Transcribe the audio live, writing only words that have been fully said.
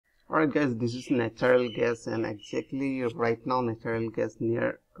Alright guys, this is natural gas, and exactly right now natural gas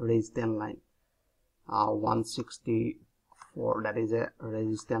near resistance line 164. That is a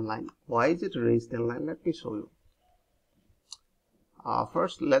resistance line. Why is it a resistance line? Let me show you.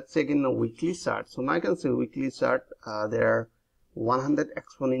 First let's check in the weekly chart. So now I can see weekly chart, there are 100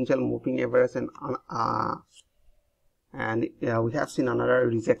 exponential moving average, and we have seen another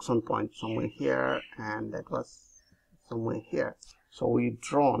rejection point somewhere here, and that was somewhere here. So we've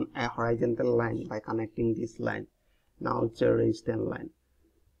drawn a horizontal line by connecting this line. Now it's a resistance line.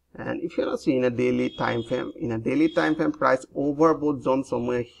 And if you see in a daily time frame, price over both zones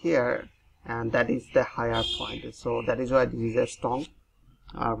somewhere here, and that is the higher point. So that is why this is a strong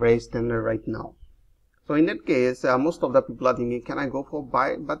resistance right now. So in that case, most of the people are thinking, can I go for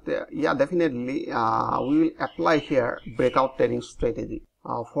buy? But yeah, definitely we will apply here breakout trading strategy.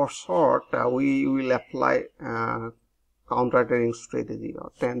 For short, we will apply counter trading strategy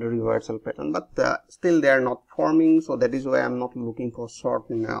or trend reversal pattern, but still they are not forming, so that is why I'm not looking for short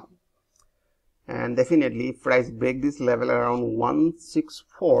now. And definitely if price break this level around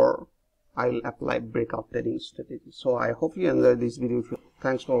 164, I will apply breakout trading strategy. So I hope you enjoyed this video.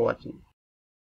 Thanks for watching.